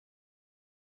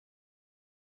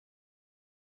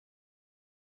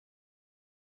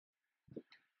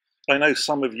I know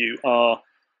some of you are,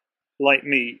 like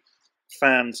me,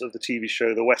 fans of the TV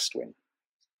show The West Wing.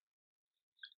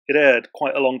 It aired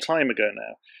quite a long time ago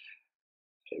now.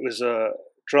 It was a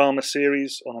drama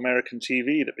series on American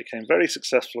TV that became very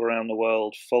successful around the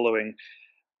world following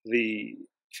the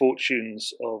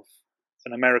fortunes of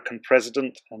an American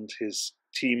president and his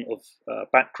team of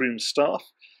backroom staff,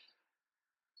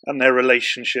 and their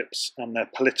relationships and their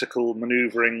political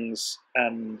manoeuvrings,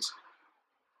 and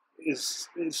it's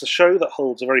a show that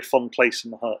holds a very fond place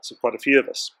in the hearts of quite a few of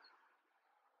us.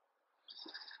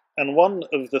 And one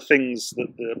of the things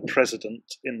that the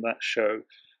president in that show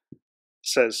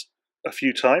says a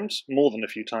few times, more than a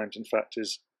few times in fact,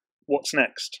 is, "What's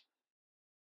next?"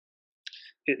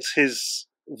 It's his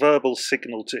verbal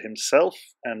signal to himself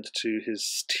and to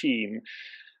his team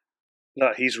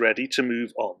that he's ready to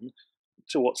move on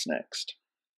to what's next.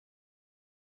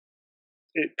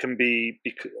 It can be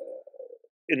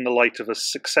in the light of a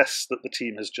success that the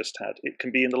team has just had. It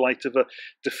can be in the light of a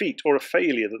defeat or a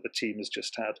failure that the team has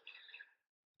just had.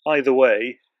 Either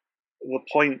way, the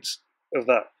point of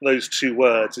those two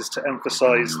words is to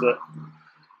emphasize that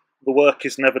the work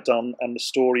is never done and the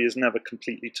story is never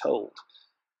completely told.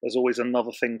 There's always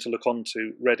another thing to look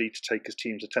onto, ready to take his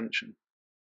team's attention.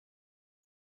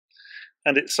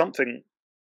 And it's something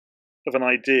of an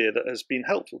idea that has been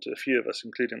helpful to a few of us,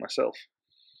 including myself.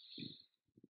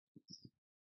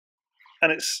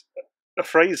 And it's a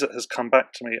phrase that has come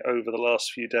back to me over the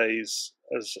last few days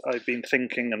as I've been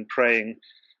thinking and praying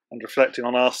and reflecting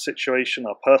on our situation,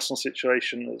 our personal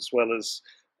situation, as well as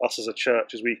us as a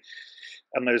church,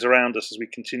 and those around us as we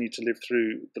continue to live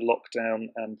through the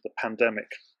lockdown and the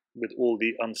pandemic with all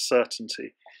the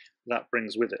uncertainty that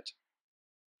brings with it.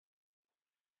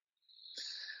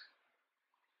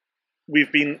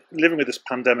 We've been living with this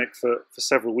pandemic for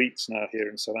several weeks now here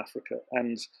in South Africa,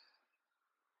 and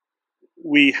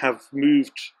we have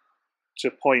moved to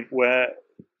a point where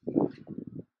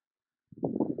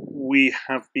we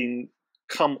have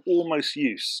become almost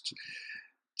used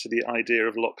to the idea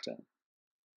of lockdown.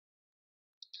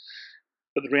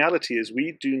 But the reality is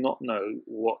we do not know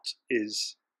what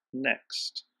is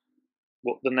next,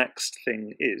 what the next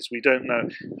thing is. We don't know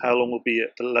how long we'll be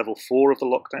at the level 4 of the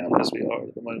lockdown as we are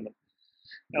at the moment.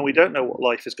 And we don't know what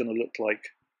life is going to look like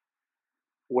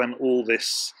when all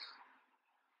this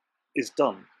is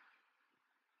done.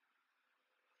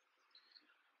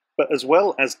 But as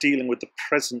well as dealing with the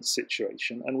present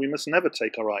situation, and we must never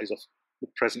take our eyes off the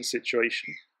present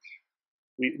situation,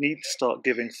 we need to start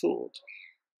giving thought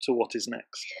to what is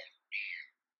next.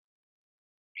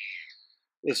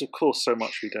 There's of course so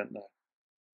much we don't know.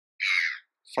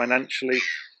 Financially,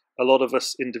 a lot of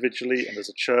us individually and as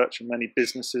a church and many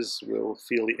businesses will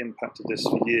feel the impact of this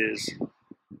for years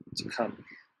to come.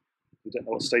 We don't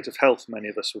know what state of health many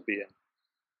of us will be in.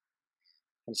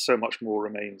 And so much more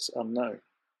remains unknown.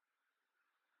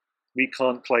 We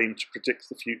can't claim to predict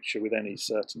the future with any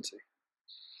certainty.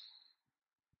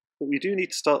 But we do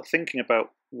need to start thinking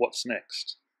about what's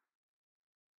next.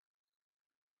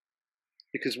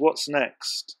 Because what's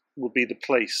next will be the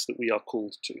place that we are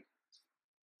called to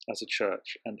as a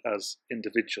church and as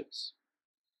individuals.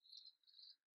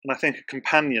 And I think a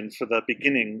companion for the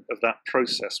beginning of that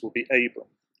process will be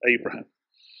Abraham,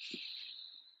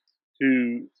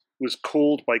 who was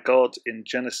called by God in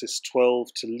Genesis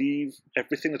 12 to leave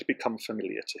everything that had become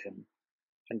familiar to him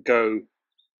and go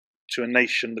to a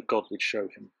nation that God would show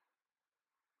him.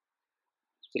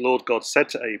 The Lord God said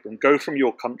to Abram, "Go from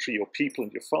your country, your people,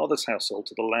 and your father's household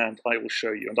to the land I will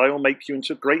show you, and I will make you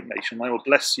into a great nation. I will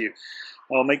bless you.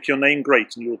 I will make your name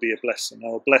great, and you will be a blessing. I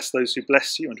will bless those who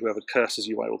bless you, and whoever curses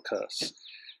you I will curse.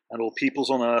 And all peoples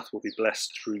on earth will be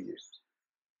blessed through you."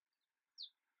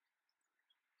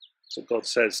 So God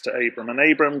says to Abram, and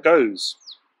Abram goes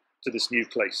to this new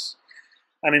place.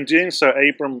 And in doing so,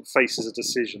 Abram faces a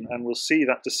decision, and we'll see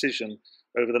that decision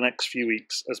over the next few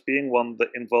weeks as being one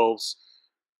that involves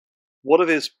what of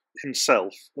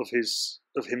himself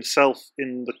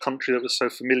in the country that was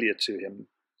so familiar to him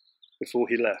before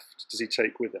he left does he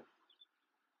take with him?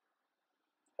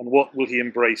 And what will he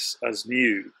embrace as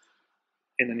new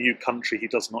in a new country he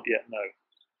does not yet know?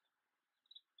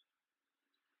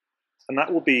 And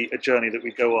that will be a journey that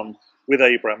we go on with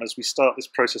Abraham as we start this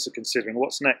process of considering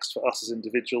what's next for us as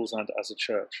individuals and as a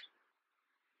church.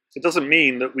 It doesn't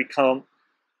mean that we can't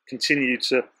continue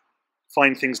to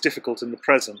find things difficult in the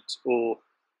present or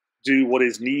do what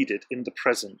is needed in the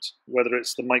present, whether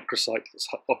it's the microsite that's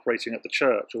operating at the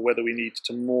church or whether we need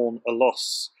to mourn a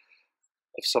loss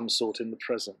of some sort in the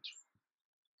present.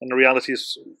 And the reality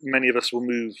is many of us will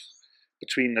move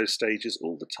between those stages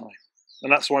all the time.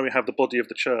 And that's why we have the body of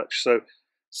the church. So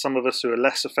Some of us who are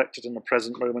less affected in the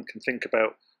present moment can think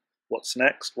about what's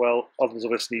next, while others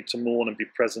of us need to mourn and be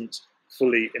present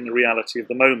fully in the reality of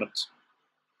the moment.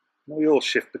 And we all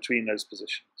shift between those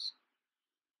positions.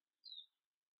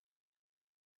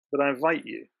 But I invite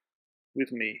you,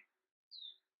 with me,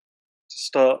 to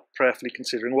start prayerfully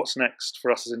considering what's next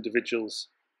for us as individuals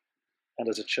and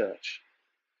as a church.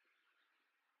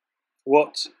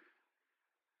 What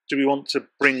do we want to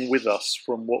bring with us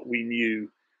from what we knew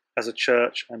as a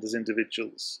church and as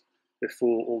individuals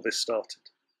before all this started?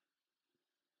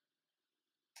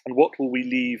 And what will we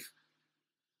leave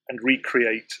and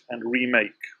recreate and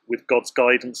remake with God's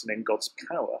guidance and in God's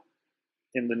power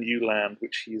in the new land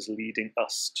which he is leading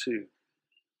us to?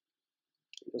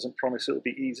 It doesn't promise it'll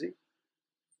be easy.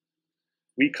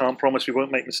 We can't promise we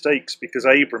won't make mistakes, because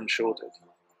Abram sure did.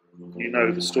 You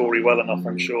know the story well enough,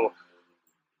 I'm sure,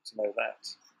 to know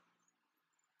that.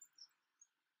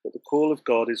 But the call of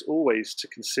God is always to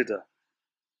consider,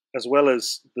 as well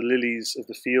as the lilies of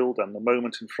the field and the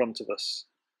moment in front of us,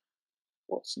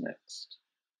 what's next?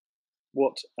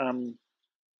 What am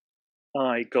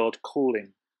I, God,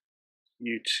 calling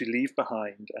you to leave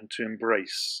behind and to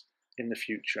embrace in the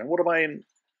future? And what am I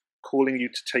calling you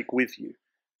to take with you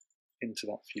into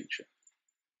that future?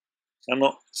 I'm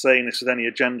not saying this with any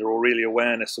agenda or really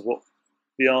awareness of what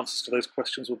the answers to those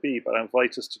questions will be, but I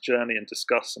invite us to journey and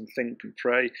discuss and think and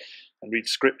pray and read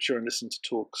scripture and listen to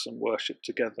talks and worship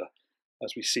together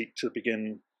as we seek to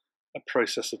begin a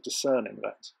process of discerning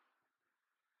that.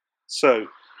 So,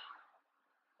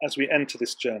 as we enter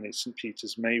this journey, St.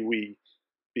 Peter's, may we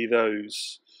be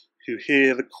those who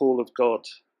hear the call of God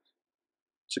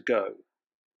to go,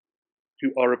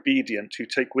 who are obedient, who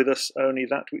take with us only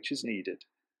that which is needed,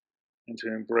 and to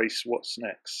embrace what's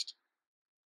next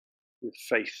with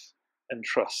faith and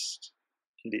trust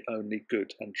in the only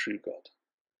good and true God.